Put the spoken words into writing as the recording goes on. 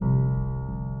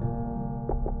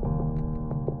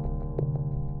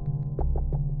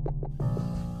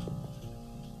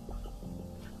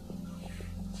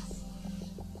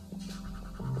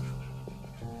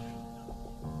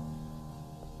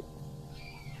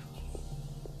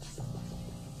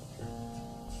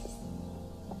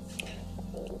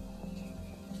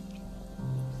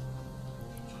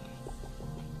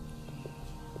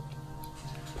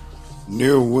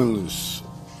Neil Willis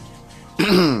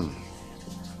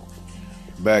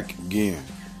back again.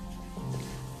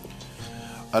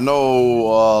 I know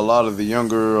a lot of the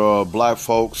younger black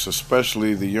folks,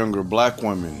 especially the younger black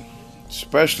women,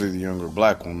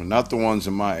 not the ones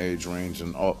in my age range,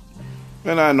 and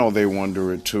I know they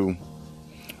wonder it too.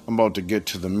 I'm about to get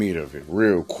to the meat of it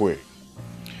real quick.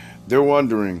 They're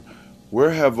wondering, where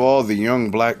have all the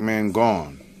young black men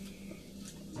gone?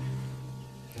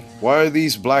 Why are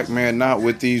these black men not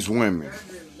with these women?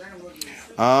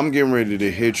 I'm getting ready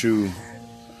to hit you.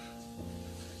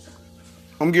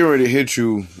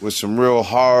 With some real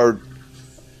hard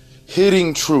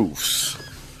hitting truths.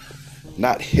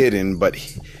 Not hidden, but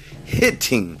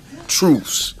hitting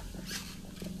truths.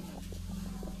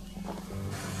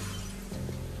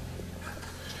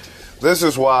 This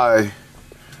is why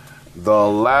the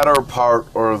latter part,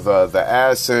 or the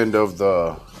ass end of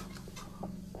the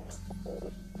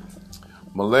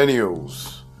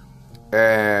millennials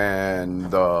and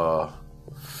the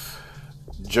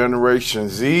Generation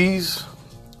Z's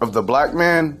of the black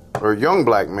man, or young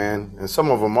black man, and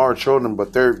some of them are children,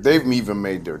 but they've even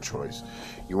made their choice.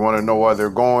 You want to know why they're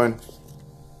going?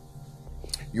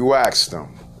 You ask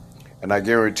them, and I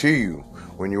guarantee you,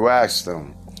 when you ask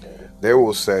them, they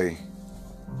will say,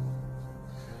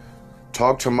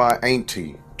 talk to my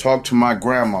auntie, talk to my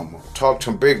grandmama, talk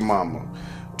to big mama,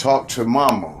 talk to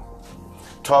mama,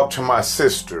 talk to my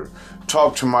sister,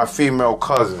 talk to my female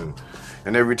cousin.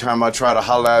 And every time I try to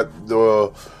holler at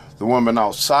the women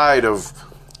outside of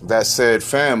that said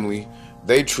family,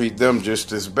 they treat them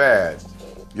just as bad.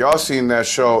 Y'all seen that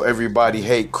show, Everybody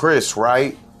Hate Chris,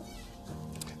 right?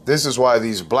 This is why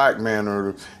these black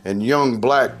men and young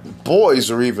black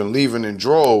boys are even leaving in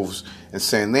droves and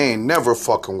saying they ain't never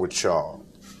fucking with y'all.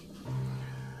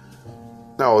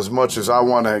 Now, as much as I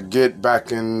want to get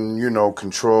back in,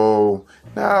 control,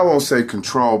 I won't say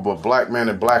control, but black men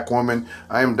and black women,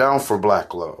 I am down for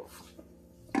black love.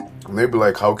 And they be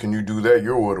like, how can you do that?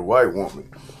 You're with a white woman.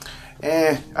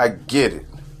 I get it.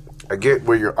 I get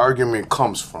where your argument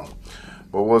comes from.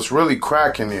 But what's really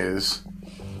cracking is,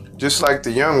 just like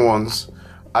the young ones,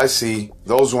 I see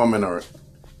those women are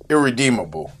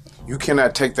irredeemable. You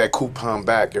cannot take that coupon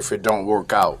back if it don't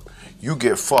work out. You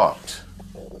get fucked.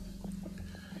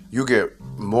 You get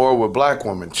more with black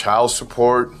women. Child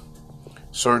support,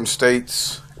 certain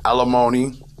states,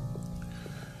 alimony,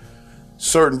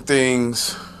 certain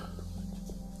things,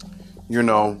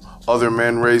 other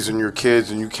men raising your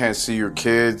kids and you can't see your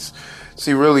kids.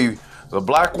 See, really, the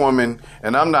black woman,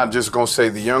 and I'm not just going to say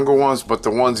the younger ones, but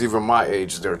the ones even my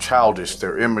age, they're childish,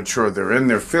 they're immature, they're in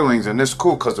their feelings, and it's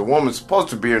cool because the woman's supposed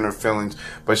to be in her feelings,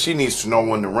 but she needs to know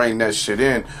when to rein that shit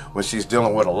in when she's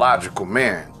dealing with a logical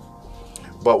man.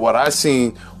 But what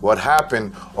what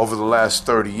happened over the last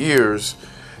 30 years,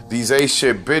 these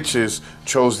A-shit bitches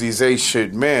chose these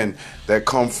A-shit men that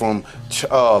come from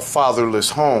fatherless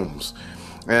homes.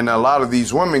 And a lot of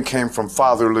these women came from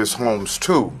fatherless homes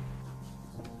too.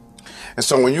 And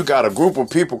so when you got a group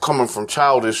of people coming from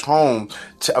fatherless homes,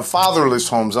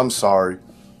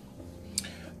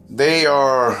 they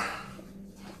are,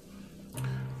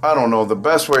 I don't know, the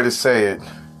best way to say it,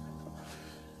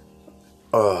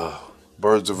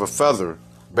 birds of a feather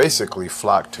basically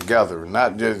flock together.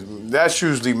 Not just, that's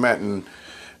usually meant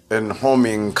in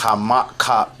homing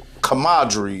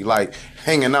camaraderie, like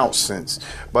hanging out sense.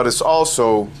 But it's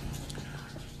also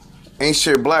ain't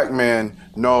shit black man,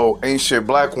 no, ain't shit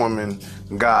black woman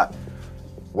got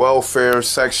welfare,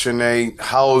 Section 8,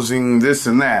 housing, this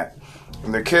and that.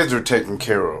 And their kids are taken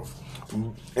care of.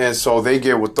 And so they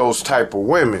get with those type of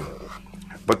women.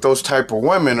 But those type of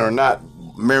women are not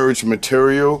marriage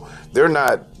material. They're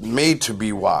not made to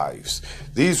be wives.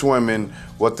 These women,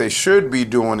 what they should be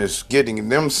doing is getting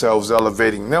themselves,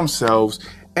 elevating themselves,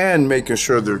 and making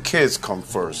sure their kids come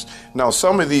first. Now,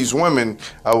 some of these women,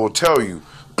 I will tell you,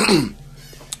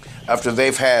 after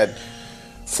they've had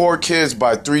 4 kids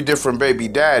by 3 different baby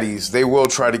daddies, they will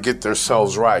try to get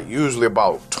themselves right, usually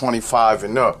about 25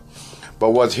 and up.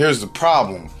 But here's the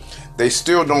problem. They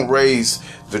still don't raise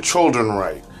the children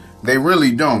right. They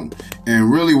really don't.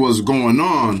 And really what's going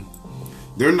on,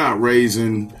 they're not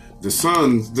raising the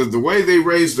sons. The way they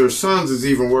raise their sons is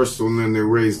even worse than they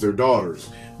raise their daughters.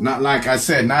 Not, like I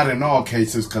said, not in all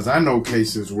cases, because I know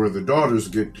cases where the daughters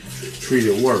get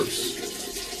treated worse.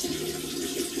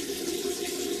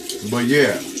 But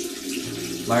yeah,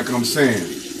 like I'm saying,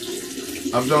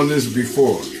 I've done this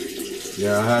before.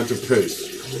 Yeah, I had to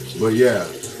piss. But yeah,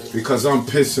 because I'm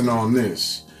pissing on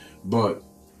this. But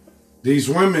these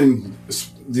women,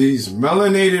 these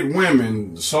melanated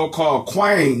women, so-called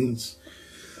queens,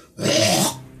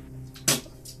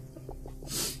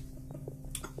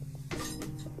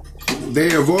 they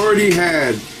have already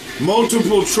had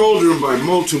multiple children by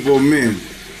multiple men.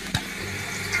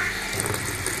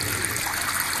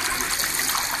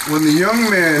 When the young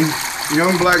men,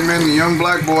 young black men, the young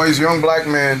black boys, young black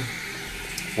men,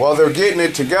 while they're getting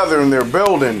it together and they're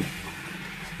building,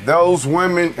 those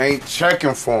women ain't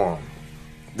checking for them.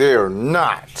 They're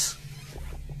not.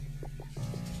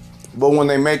 But when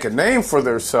they make a name for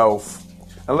themselves,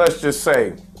 and let's just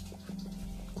say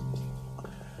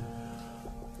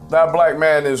that black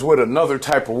man is with another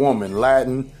type of woman,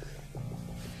 Latin,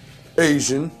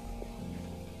 Asian,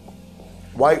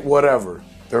 white, whatever.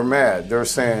 They're mad. They're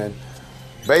saying,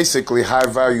 basically,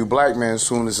 high-value black men, as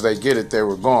soon as they get it, they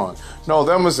were gone. No,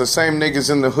 them was the same niggas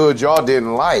in the hood y'all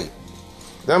didn't like.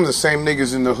 Them the same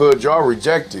niggas in the hood y'all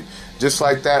rejected. Just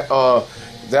like that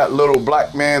little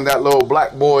black man, that little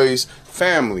black boy's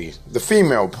family, the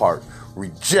female part,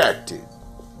 rejected.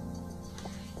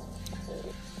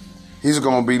 He's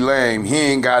gonna be lame. He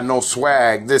ain't got no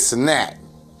swag, this and that.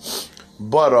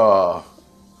 But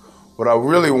what I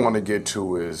really want to get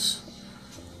to is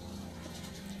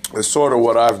sort of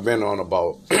what I've been on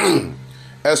about.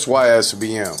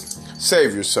 SYSBM.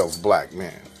 Save yourself, black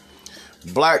man.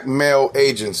 Black Male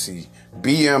Agency,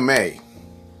 BMA.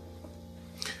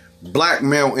 Black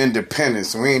male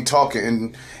independence. We ain't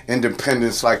talking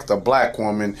independence like the black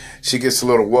woman. She gets a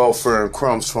little welfare and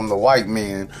crumbs from the white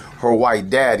man, her white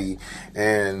daddy,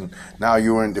 and now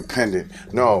you're independent.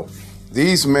 No,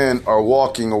 these men are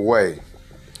walking away.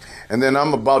 And then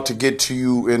I'm about to get to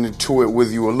you into it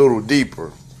with you a little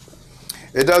deeper.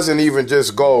 It doesn't even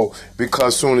just go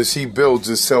because soon as he builds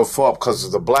himself up,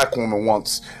 because the black woman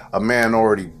wants a man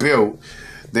already built.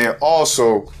 They're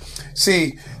also,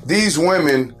 see, these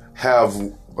women have,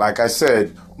 like I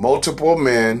said, multiple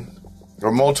men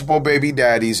or multiple baby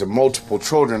daddies or multiple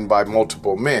children by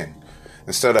multiple men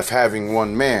instead of having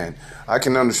one man. I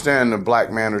can understand a black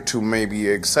man or two maybe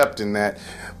accepting that,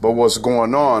 but what's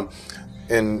going on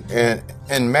in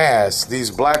mass, these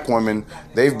black women,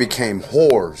 they've became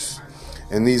whores.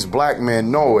 And these black men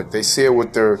know it. They see it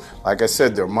with their, like I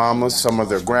said, their mamas, some of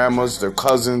their grandmas, their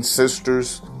cousins,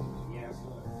 sisters,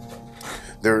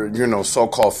 their,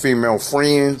 so-called female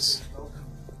friends.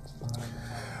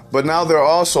 But now they're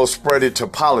also spread it to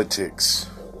politics.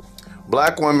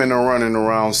 Black women are running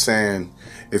around saying,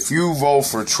 if you vote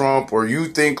for Trump or you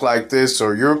think like this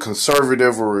or you're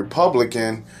conservative or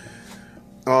Republican,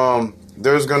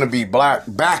 there's going to be black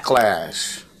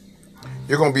backlash.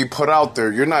 You're going to be put out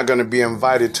there. You're not going to be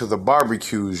invited to the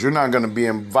barbecues. You're not going to be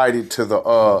invited to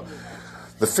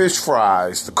the fish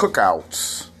fries, the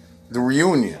cookouts, the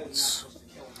reunions.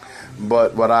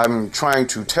 But what I'm trying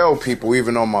to tell people,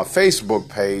 even on my Facebook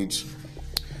page,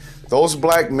 those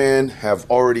black men have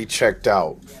already checked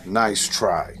out. Nice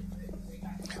try.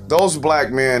 Those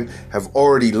black men have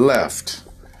already left.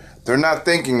 They're not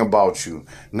thinking about you.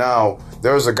 Now,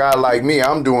 there's a guy like me.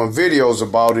 I'm doing videos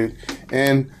about it.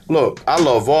 And look, I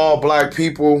love all black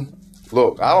people.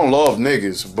 Look, I don't love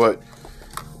niggas,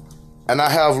 and I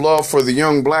have love for the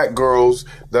young black girls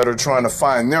that are trying to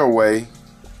find their way.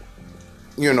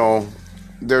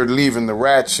 They're leaving the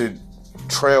ratchet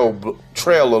trail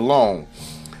alone.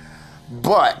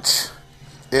 But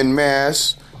in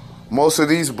mass, most of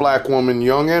these black women,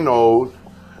 young and old,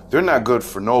 they're not good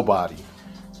for nobody.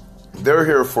 They're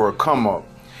here for a come up.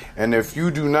 And if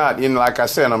you do not, like I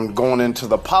said, I'm going into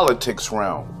the politics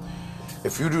realm.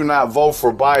 If you do not vote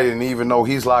for Biden, even though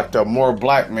he's locked up more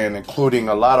black men, including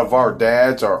a lot of our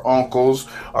dads, our uncles,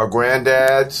 our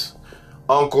granddads,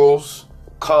 uncles,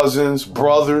 cousins,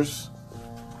 brothers.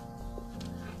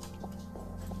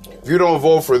 If you don't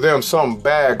vote for them, something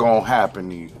bad gonna happen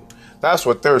to you. That's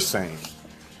what they're saying.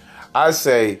 I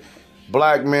say,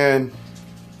 black men,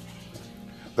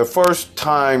 the first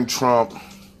time Trump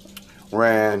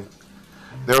ran,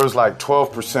 there was like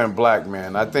 12% black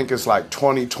men. I think it's like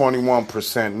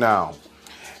 21% now.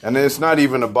 And it's not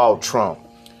even about Trump.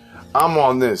 I'm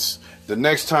on this. The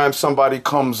next time somebody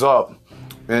comes up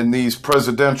in these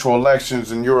presidential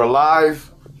elections and you're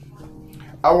alive,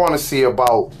 I want to see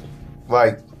about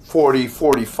like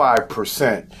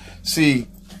 45%. See,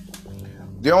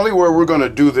 the only way we're going to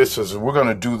do this is we're going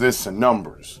to do this in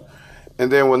numbers.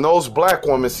 And then when those black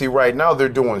women, see right now they're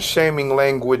doing shaming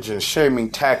language and shaming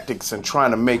tactics and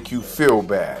trying to make you feel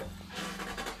bad.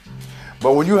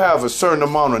 But when you have a certain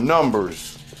amount of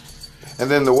numbers,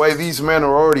 and then the way these men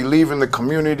are already leaving the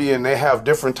community and they have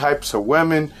different types of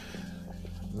women,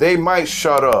 they might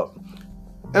shut up.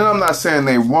 And I'm not saying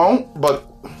they won't, but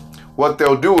what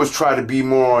they'll do is try to be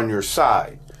more on your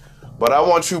side. But I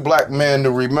want you black men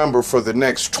to remember for the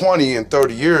next 20 and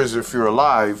 30 years, if you're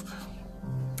alive,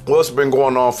 what's been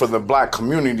going on for the black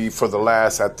community for the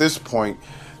last, at this point,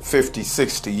 50,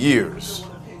 60 years.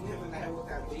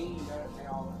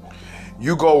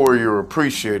 You go where you're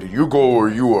appreciated. You go where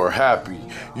you are happy.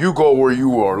 You go where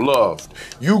you are loved.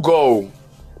 You go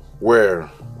where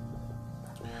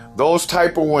those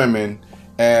type of women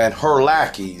and her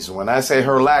lackeys, when I say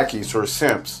her lackeys, her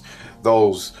simps,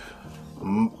 those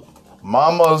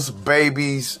mamas,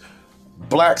 babies,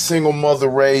 black single mother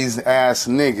raised ass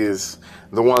niggas,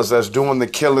 the ones that's doing the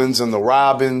killings and the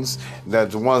robbings,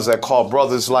 the ones that call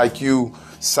brothers like you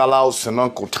sellouts and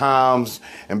Uncle Toms,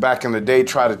 and back in the day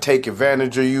try to take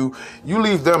advantage of you, you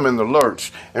leave them in the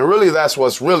lurch. And really, that's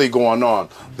what's really going on.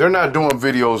 They're not doing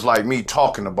videos like me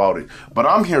talking about it, but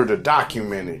I'm here to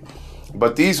document it.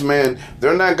 But these men,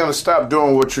 they're not going to stop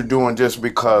doing what you're doing just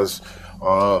because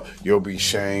you'll be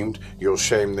shamed. You'll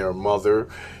shame their mother.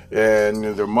 And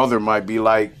their mother might be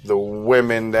like the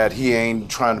women that he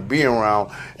ain't trying to be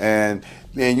around. And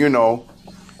you know,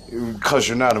 because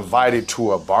you're not invited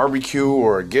to a barbecue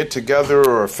or a get-together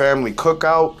or a family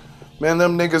cookout, man,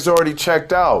 them niggas already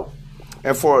checked out.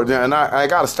 And I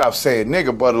got to stop saying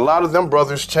nigga, but a lot of them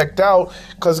brothers checked out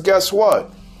because guess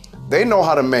what? They know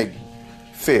how to make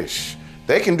fish.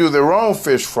 They can do their own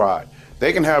fish fry.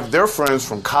 They can have their friends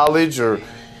from college or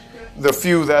the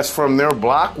few that's from their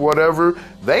block, whatever.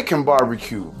 They can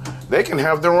barbecue. They can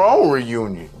have their own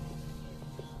reunion.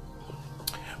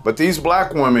 But these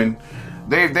black women,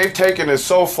 they've taken it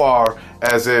so far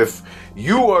as if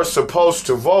you are supposed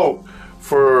to vote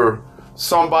for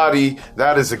somebody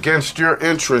that is against your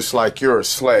interests like you're a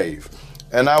slave.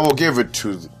 And I will give it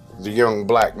to the young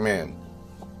black men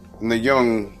and the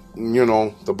young, you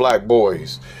know, the black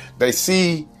boys. They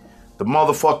see the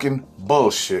motherfucking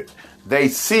bullshit. They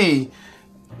see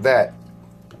that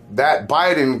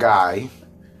Biden guy,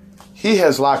 he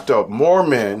has locked up more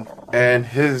men, and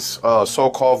his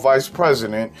so-called vice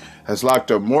president has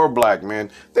locked up more black men.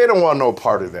 They don't want no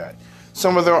part of that.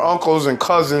 Some of their uncles and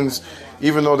cousins,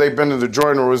 even though they've been in the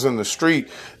joiners in the street,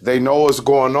 they know what's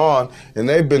going on, and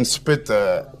they've been spit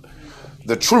the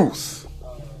truth.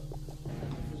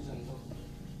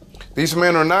 These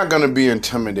men are not going to be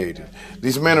intimidated.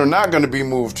 These men are not going to be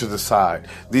moved to the side.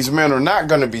 These men are not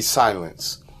going to be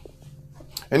silenced.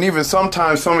 And even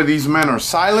sometimes some of these men are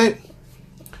silent.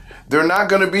 They're not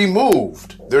going to be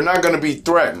moved. They're not going to be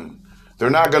threatened. They're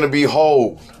not going to be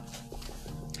holed.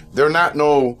 They're not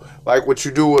like what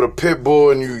you do with a pit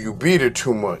bull and you beat it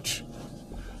too much.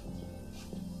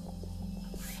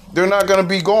 They're not going to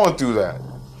be going through that.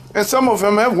 And some of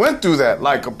them have went through that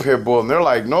like a pit bull. And they're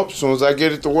like, nope, as soon as I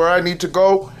get it to where I need to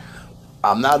go,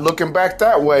 I'm not looking back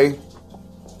that way.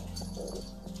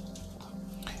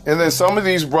 And then some of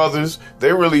these brothers,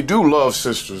 they really do love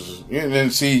sisters. And then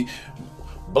see,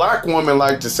 black women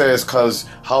like to say it's because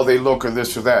how they look or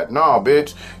this or that. Nah,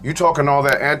 bitch, you talking all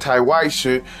that anti-white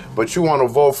shit, but you want to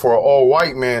vote for an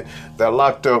all-white man that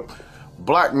locked up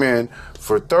black men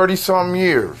for 30-something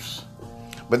years.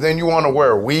 But then you want to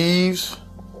wear weaves.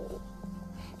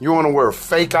 You want to wear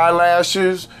fake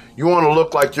eyelashes. You want to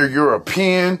look like you're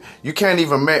European. You can't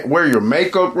even wear your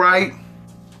makeup right.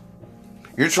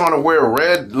 You're trying to wear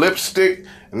red lipstick,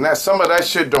 and that some of that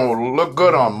shit don't look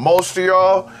good on most of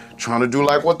y'all. Trying to do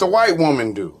like what the white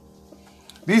woman do.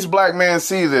 These black men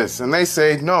see this, and they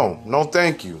say, no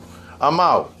thank you. I'm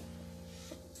out.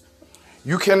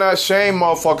 You cannot shame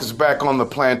motherfuckers back on the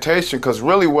plantation, because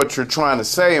really what you're trying to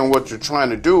say and what you're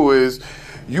trying to do is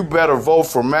you better vote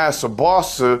for Massa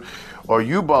Bossa or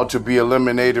you about to be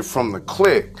eliminated from the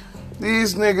clique.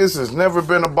 These niggas has never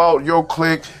been about your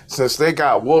clique since they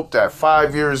got whooped at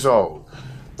 5 years old.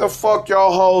 The fuck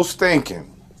y'all hoes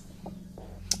thinking?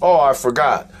 Oh, I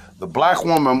forgot. The black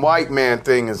woman, white man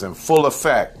thing is in full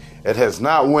effect. It has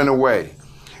not went away.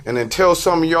 And until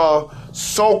some of y'all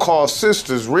so-called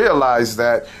sisters realize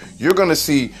that, you're going to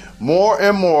see more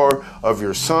and more of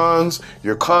your sons,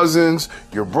 your cousins,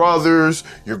 your brothers,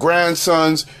 your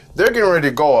grandsons. They're getting ready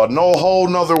to go a whole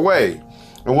nother way.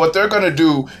 And what they're going to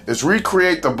do is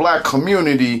recreate the black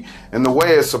community in the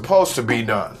way it's supposed to be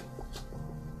done.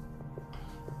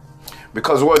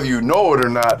 Because whether you know it or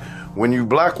not, when you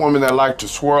black women that like to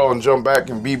swirl and jump back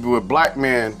and be with black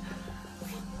men,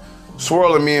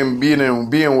 swirling me and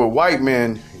being with white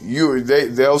men,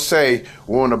 they'll say,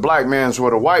 well, when a black man's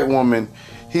with a white woman,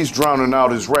 he's drowning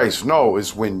out his race. No,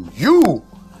 it's when you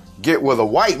get with a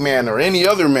white man or any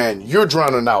other man, you're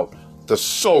drowning out the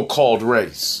so-called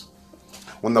race.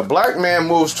 When the black man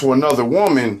moves to another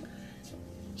woman,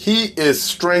 he is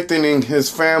strengthening his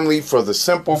family for the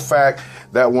simple fact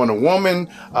that when a woman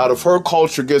out of her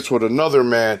culture gets with another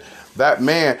man, that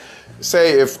man,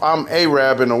 say if I'm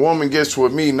Arab and a woman gets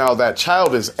with me, now that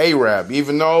child is Arab,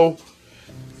 even though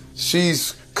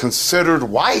she's considered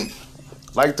white,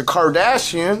 like the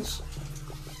Kardashians.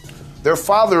 Their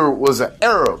father was an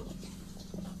Arab.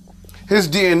 His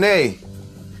DNA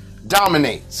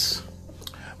dominates.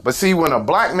 But see, when a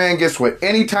black man gets with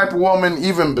any type of woman,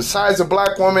 even besides a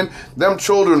black woman, them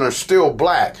children are still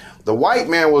black. The white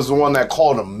man was the one that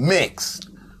called them mixed.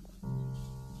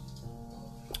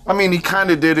 I mean, he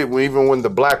kind of did it even when the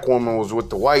black woman was with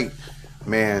the white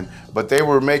man, but they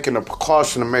were making a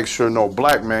precaution to make sure no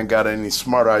black man got any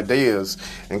smart ideas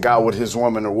and got with his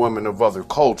woman or women of other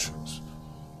cultures.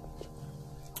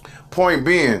 Point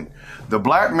being, the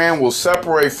black man will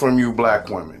separate from you black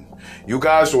women. You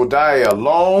guys will die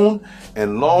alone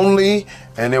and lonely,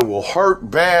 and it will hurt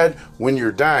bad when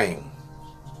you're dying.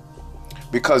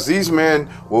 Because these men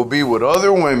will be with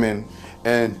other women,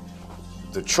 and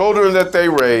the children that they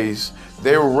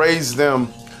will raise them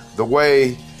the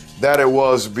way that it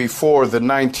was before the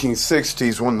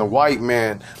 1960s when the white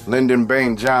man, Lyndon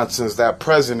Baines Johnson's, that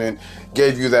president,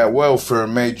 gave you that welfare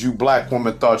and made you black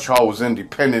women thought y'all was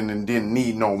independent and didn't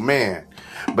need no man.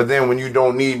 But then when you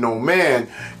don't need no man,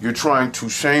 you're trying to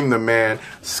shame the man,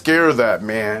 scare that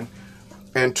man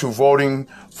into voting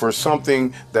for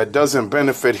something that doesn't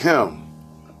benefit him.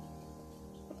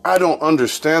 I don't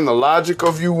understand the logic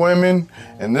of you women,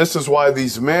 and this is why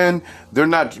these men, they're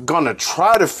not gonna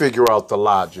try to figure out the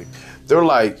logic. They're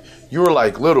like, you're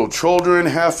like little children,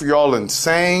 half of y'all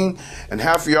insane, and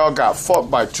half of y'all got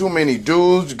fucked by too many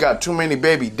dudes, got too many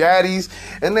baby daddies,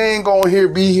 and they ain't gonna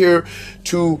be here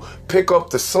to pick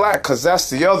up the slack, because that's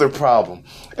the other problem.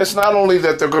 It's not only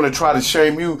that they're going to try to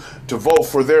shame you to vote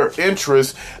for their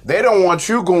interests, they don't want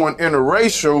you going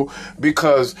interracial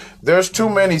because there's too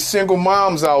many single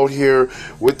moms out here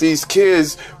with these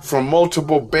kids from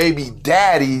multiple baby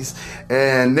daddies,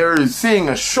 and they're seeing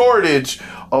a shortage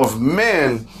of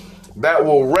men that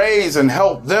will raise and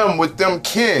help them with them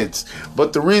kids.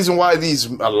 But the reason why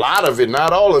a lot of it,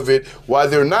 not all of it, why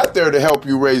they're not there to help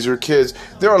you raise your kids,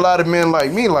 there are a lot of men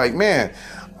like me, like, man,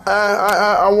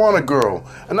 I want a girl.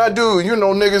 And I do,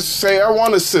 niggas say, I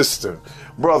want a sister.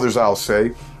 Brothers, I'll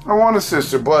say, I want a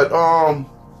sister. But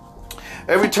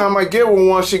every time I get with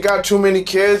one, she got too many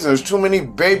kids. And there's too many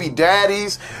baby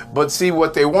daddies. But see,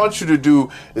 what they want you to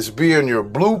do is be in your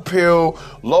blue pill,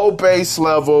 low base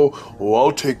level. Oh,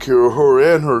 I'll take care of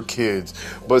her and her kids.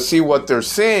 But see, what they're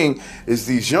seeing is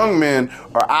these young men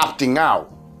are opting out.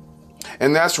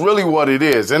 And that's really what it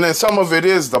is. And then some of it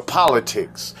is the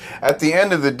politics. At the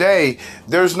end of the day,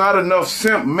 there's not enough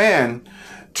simp men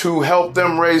to help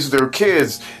them raise their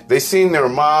kids. They seen their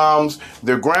moms,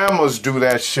 their grandmas do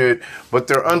that shit, but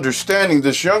they're understanding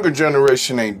this younger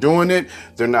generation ain't doing it.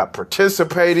 They're not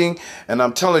participating. And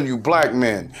I'm telling you, black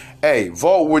men, hey,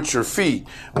 vote with your feet.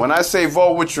 When I say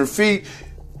vote with your feet,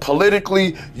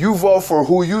 politically, you vote for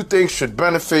who you think should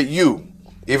benefit you.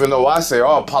 Even though I say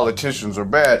all politicians are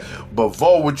bad, but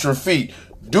vote with your feet.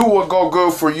 Do what go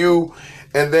good for you.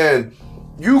 And then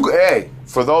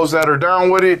for those that are down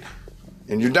with it,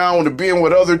 and you're down with being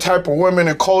with other type of women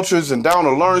and cultures and down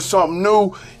to learn something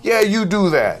new, yeah, you do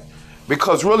that.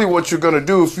 Because really what you're going to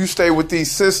do if you stay with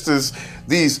these sisters,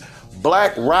 these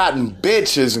black rotten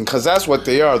bitches, and because that's what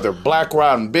they are, they're black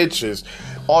rotten bitches,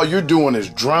 all you're doing is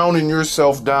drowning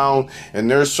yourself down in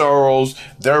their sorrows,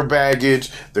 their baggage.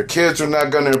 Their kids are not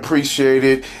going to appreciate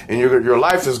it, and your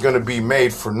life is going to be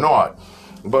made for naught.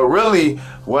 But really,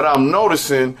 what I'm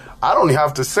noticing, I don't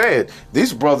have to say it,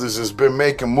 these brothers has been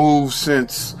making moves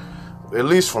since, at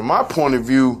least from my point of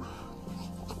view,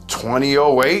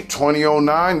 2008,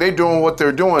 2009. They doing what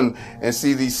they're doing. And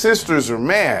see, these sisters are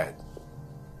mad.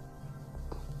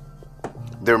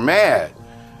 They're mad.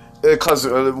 Because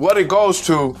what it goes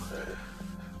to,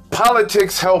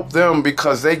 politics help them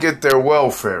because they get their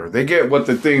welfare. They get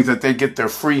the things that they get their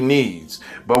free needs.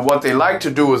 But what they like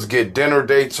to do is get dinner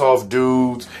dates off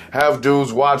dudes, have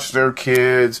dudes watch their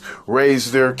kids,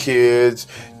 raise their kids,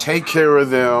 take care of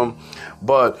them.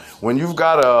 But when you've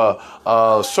got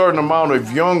a certain amount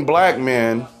of young black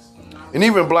men, and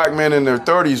even black men in their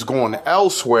 30s going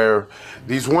elsewhere,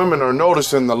 these women are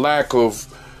noticing the lack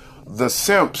of the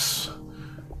simps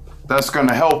that's going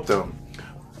to help them.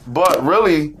 But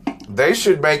really, they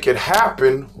should make it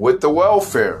happen with the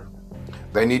welfare.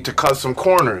 They need to cut some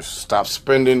corners. Stop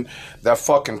spending that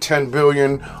fucking $10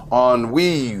 billion on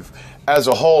weave as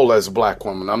a whole as a black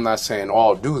woman. I'm not saying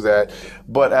all do that,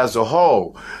 but as a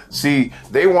whole. See,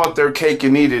 they want their cake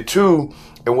and eat it too.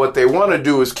 And what they want to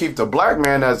do is keep the black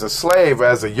man as a slave,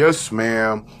 as a yes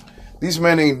ma'am. These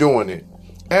men ain't doing it.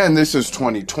 And this is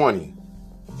 2020.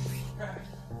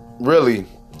 Really.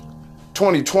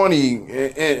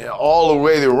 2020, all the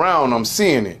way around, I'm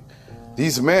seeing it.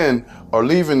 These men are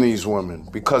leaving these women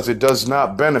because it does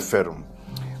not benefit them.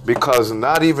 Because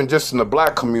not even just in the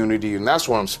black community, and that's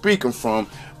where I'm speaking from,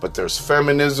 but there's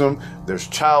feminism, there's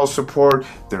child support,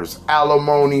 there's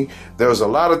alimony, there's a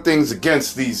lot of things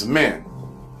against these men.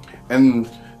 And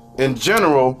in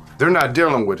general, they're not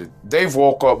dealing with it. They've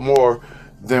woke up more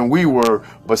than we were,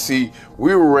 but see,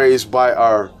 we were raised by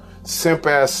our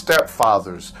simp-ass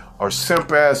stepfathers, our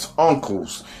simp-ass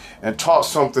uncles, and taught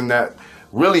something that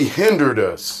really hindered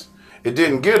us. It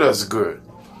didn't get us good.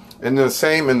 In the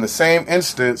same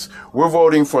instance, we're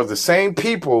voting for the same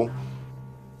people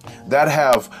that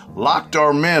have locked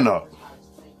our men up,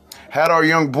 had our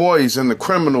young boys in the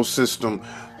criminal system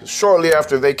shortly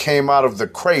after they came out of the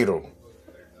cradle.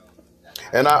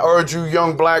 And I urge you,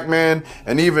 young black men,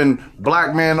 and even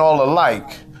black men all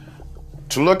alike,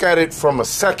 to look at it from a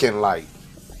second light.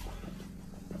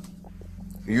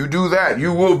 You do that,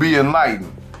 you will be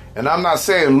enlightened. And I'm not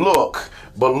saying look,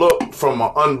 but look from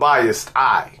an unbiased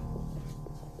eye.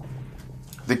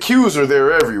 The cues are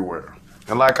there everywhere.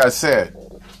 And like I said,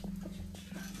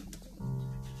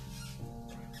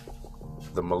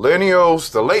 the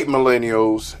millennials, the late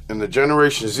millennials, and the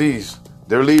Generation Zs,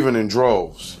 they're leaving in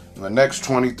droves. In the next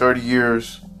 20, 30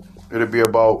 years, it'll be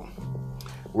about,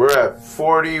 we're at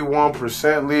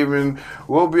 41% leaving,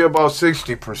 we'll be about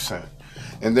 60%.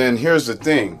 And then here's the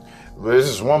thing, this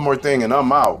is one more thing and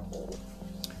I'm out.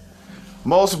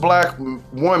 Most black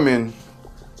women,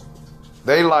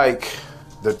 they like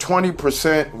the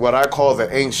 20%, what I call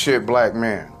the ain't shit black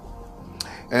man.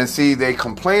 And see, they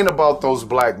complain about those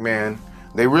black men.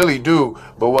 They really do.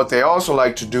 But what they also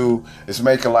like to do is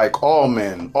make it like all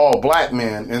men, all black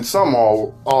men, and some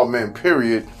all men,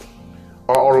 period,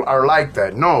 are like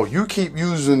that. No, you keep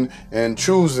using and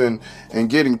choosing and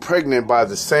getting pregnant by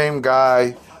the same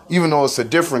guy, even though it's a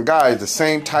different guy, the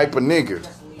same type of nigga.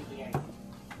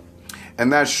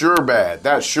 And that's your bad.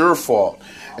 That's your fault.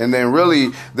 And then really,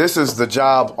 this is the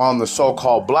job on the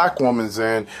so-called black woman's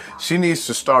end. She needs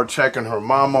to start checking her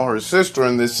mama, her sister,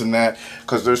 and this and that,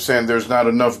 because they're saying there's not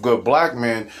enough good black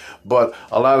men. But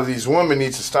a lot of these women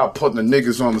need to stop putting the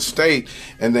niggas on the state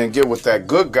and then get with that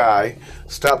good guy.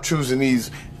 Stop choosing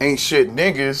these ain't shit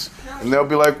niggas, and they'll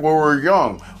be like, well, we're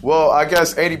young. Well, I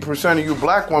guess 80% of you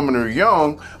black women are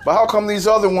young, but how come these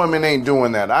other women ain't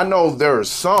doing that? I know there are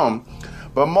some,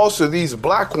 but most of these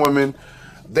black women,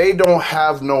 they don't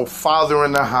have no father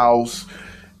in the house,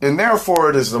 and therefore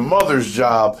it is the mother's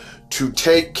job to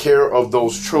take care of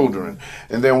those children.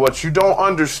 And then what you don't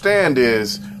understand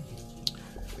is,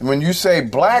 when you say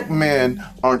black men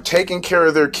aren't taking care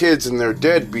of their kids and they're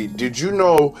deadbeat, did you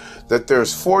know that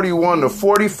there's 41 to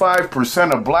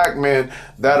 45% of black men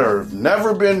that have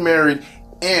never been married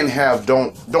and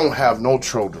don't have no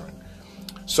children?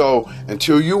 So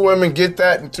until you women get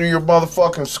that through your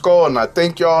motherfucking skull, and I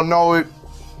think y'all know it,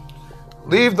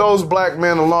 leave those black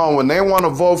men alone. When they want to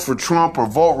vote for Trump or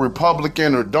vote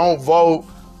Republican or don't vote,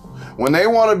 when they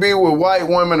want to be with white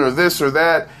women or this or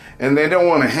that, and they don't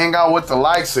want to hang out with the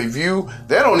likes of you,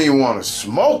 they don't even want to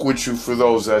smoke with you for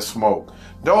those that smoke.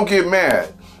 Don't get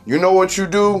mad. You know what you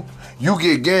do? You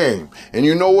get game. And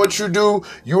you know what you do?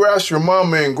 You ask your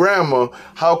mama and grandma,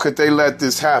 how could they let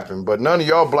this happen? But none of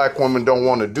y'all black women don't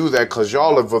want to do that because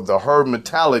y'all have the herd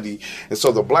mentality. And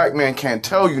so the black man can't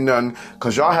tell you nothing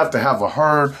because y'all have to have a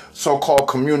herd, so-called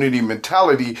community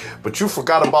mentality. But you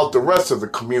forgot about the rest of the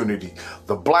community,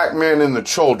 the black man and the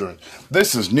children.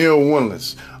 This is Neil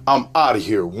Winless. I'm out of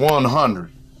here,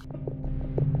 100.